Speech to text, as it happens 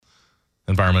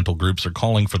Environmental groups are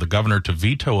calling for the governor to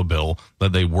veto a bill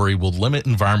that they worry will limit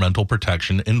environmental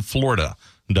protection in Florida.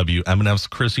 WMNF's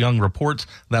Chris Young reports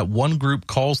that one group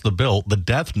calls the bill the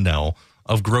death knell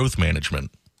of growth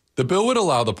management. The bill would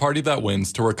allow the party that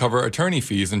wins to recover attorney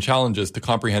fees and challenges to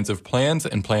comprehensive plans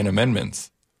and plan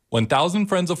amendments. 1,000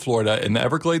 Friends of Florida and the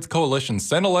Everglades Coalition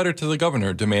sent a letter to the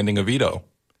governor demanding a veto.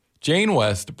 Jane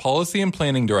West, Policy and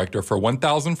Planning Director for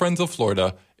 1,000 Friends of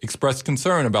Florida, expressed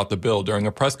concern about the bill during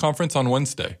a press conference on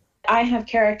Wednesday. I have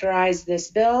characterized this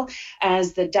bill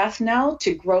as the death knell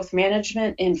to growth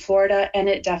management in Florida, and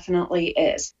it definitely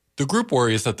is. The group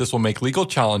worries that this will make legal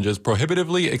challenges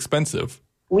prohibitively expensive.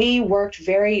 We worked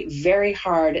very, very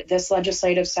hard this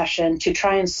legislative session to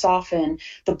try and soften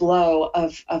the blow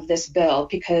of this bill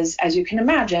because, as you can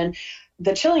imagine,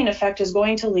 the chilling effect is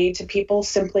going to lead to people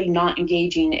simply not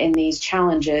engaging in these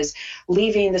challenges,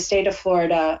 leaving the state of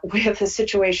Florida with a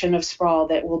situation of sprawl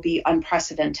that will be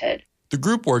unprecedented. The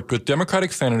group worked with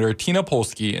Democratic Senator Tina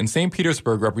Polsky and St.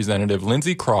 Petersburg Representative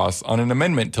Lindsey Cross on an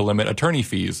amendment to limit attorney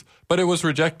fees, but it was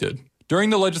rejected. During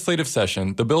the legislative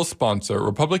session, the bill's sponsor,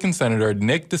 Republican Senator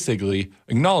Nick DeSigli,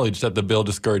 acknowledged that the bill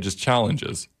discourages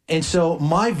challenges. And so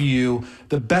my view,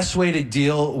 the best way to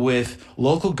deal with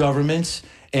local governments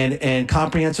and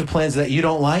comprehensive plans that you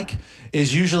don't like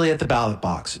is usually at the ballot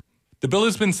box. The bill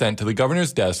has been sent to the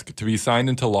governor's desk to be signed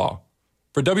into law.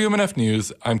 For WMNF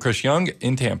News, I'm Chris Young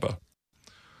in Tampa.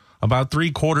 About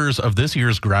 3/4 of this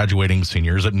year's graduating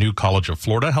seniors at New College of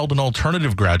Florida held an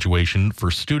alternative graduation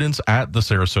for students at the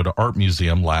Sarasota Art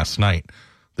Museum last night.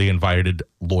 They invited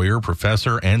lawyer,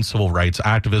 professor, and civil rights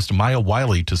activist Maya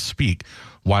Wiley to speak.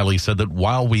 Wiley said that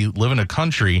while we live in a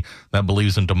country that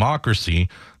believes in democracy,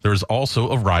 there is also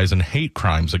a rise in hate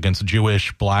crimes against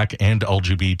Jewish, Black, and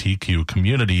LGBTQ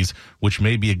communities, which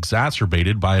may be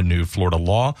exacerbated by a new Florida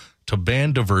law to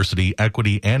ban diversity,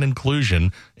 equity, and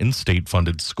inclusion in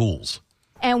state-funded schools.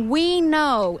 And we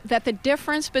know that the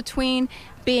difference between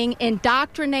being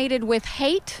indoctrinated with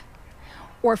hate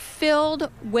or filled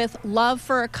with love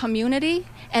for a community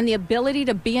and the ability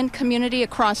to be in community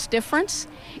across difference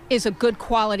is a good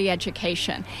quality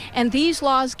education. And these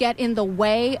laws get in the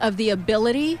way of the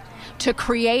ability to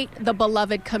create the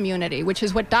beloved community, which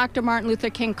is what Dr. Martin Luther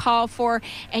King called for.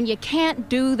 And you can't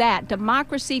do that.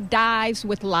 Democracy dies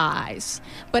with lies,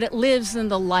 but it lives in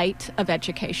the light of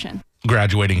education.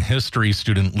 Graduating history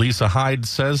student Lisa Hyde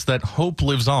says that hope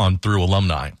lives on through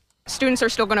alumni. Students are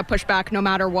still going to push back no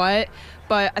matter what,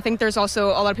 but I think there's also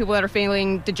a lot of people that are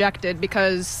feeling dejected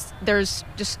because there's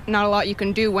just not a lot you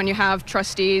can do when you have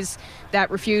trustees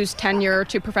that refuse tenure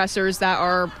to professors that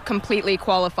are completely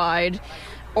qualified,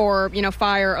 or,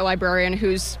 fire a librarian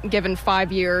who's given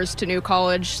 5 years to New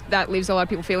College. That leaves a lot of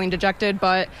people feeling dejected,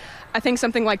 but I think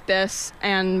something like this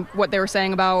and what they were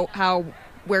saying about how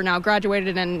we're now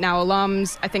graduated and now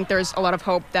alums, I think there's a lot of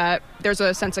hope that there's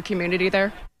a sense of community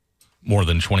there. More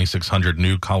than 2,600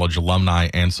 New College alumni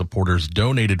and supporters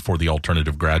donated for the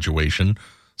alternative graduation.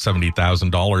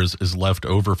 $70,000 is left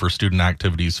over for Student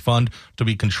Activities Fund to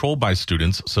be controlled by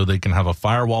students so they can have a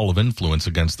firewall of influence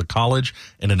against the college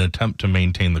in an attempt to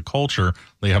maintain the culture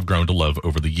they have grown to love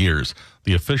over the years.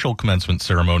 The official commencement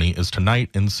ceremony is tonight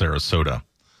in Sarasota.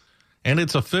 And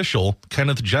it's official,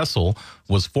 Kenneth Jessel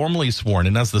was formally sworn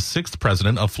in as the 6th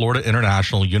president of Florida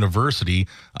International University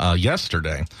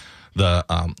yesterday. The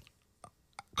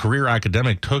career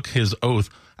academic took his oath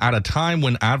at a time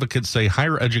when advocates say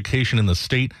higher education in the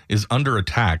state is under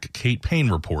attack. Kate Payne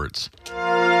reports.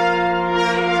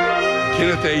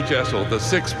 Kenneth A. Jessel, the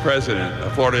 6th president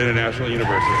of Florida International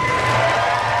University.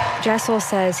 Jessel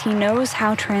says he knows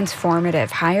how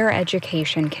transformative higher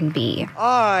education can be.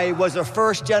 I was a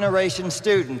first-generation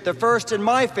student, the first in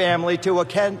my family to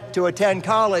attend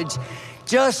college,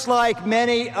 just like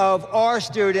many of our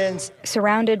students.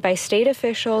 Surrounded by state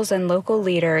officials and local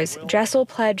leaders, Jessel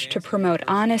pledged to promote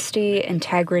honesty,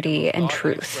 integrity, and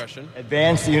truth.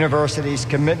 Advance the university's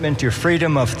commitment to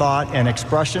freedom of thought and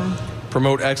expression.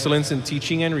 Promote excellence in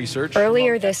teaching and research.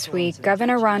 Earlier this week,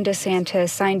 Governor Ron DeSantis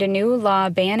signed a new law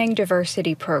banning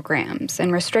diversity programs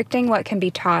and restricting what can be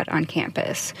taught on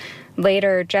campus.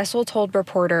 Later, Jessel told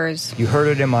reporters, "You heard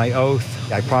it in my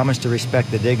oath. I promise to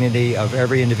respect the dignity of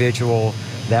every individual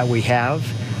that we have,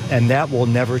 and that will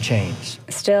never change."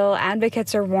 Still,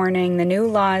 advocates are warning the new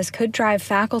laws could drive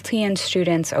faculty and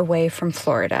students away from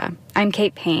Florida. I'm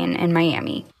Kate Payne in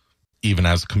Miami. Even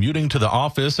as commuting to the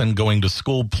office and going to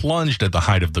school plunged at the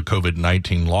height of the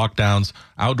COVID-19 lockdowns,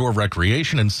 outdoor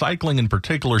recreation and cycling in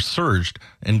particular surged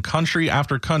in country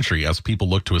after country as people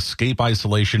look to escape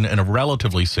isolation in a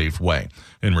relatively safe way.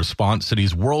 In response,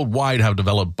 cities worldwide have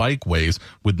developed bikeways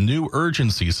with new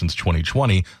urgency since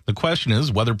 2020. The question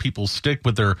is whether people stick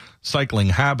with their cycling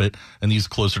habit in these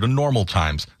closer to normal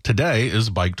times. Today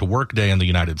is Bike to Work Day in the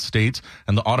United States,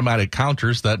 and the automatic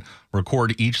counters that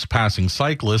record each passing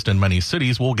cyclist in many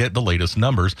cities will get the latest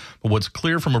numbers. But what's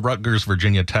clear from a Rutgers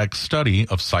Virginia Tech study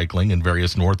of cycling in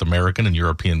various North American and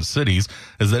European cities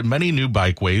is that many new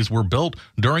bikeways were built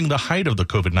during the height of the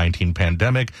COVID-19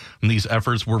 pandemic, and these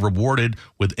efforts were rewarded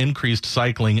with increased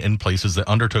cycling in places that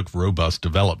undertook robust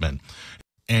development.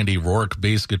 Andy Rourke,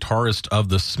 bass guitarist of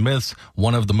The Smiths,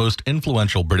 one of the most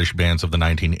influential British bands of the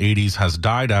 1980s, has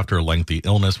died after a lengthy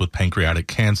illness with pancreatic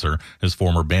cancer, his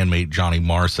former bandmate Johnny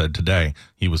Marr said today.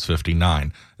 He was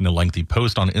 59. In a lengthy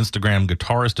post on Instagram,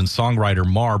 guitarist and songwriter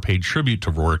Marr paid tribute to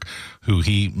Rourke, who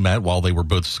he met while they were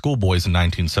both schoolboys in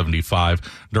 1975.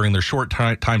 During their short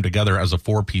time together as a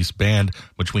four-piece band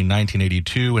between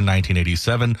 1982 and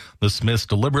 1987, the Smiths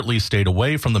deliberately stayed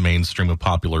away from the mainstream of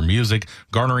popular music,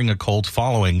 garnering a cult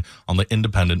following on the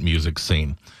independent music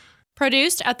scene.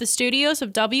 Produced at the studios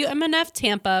of WMNF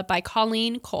Tampa by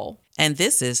Colleen Cole. And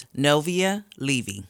this is Novia Levy.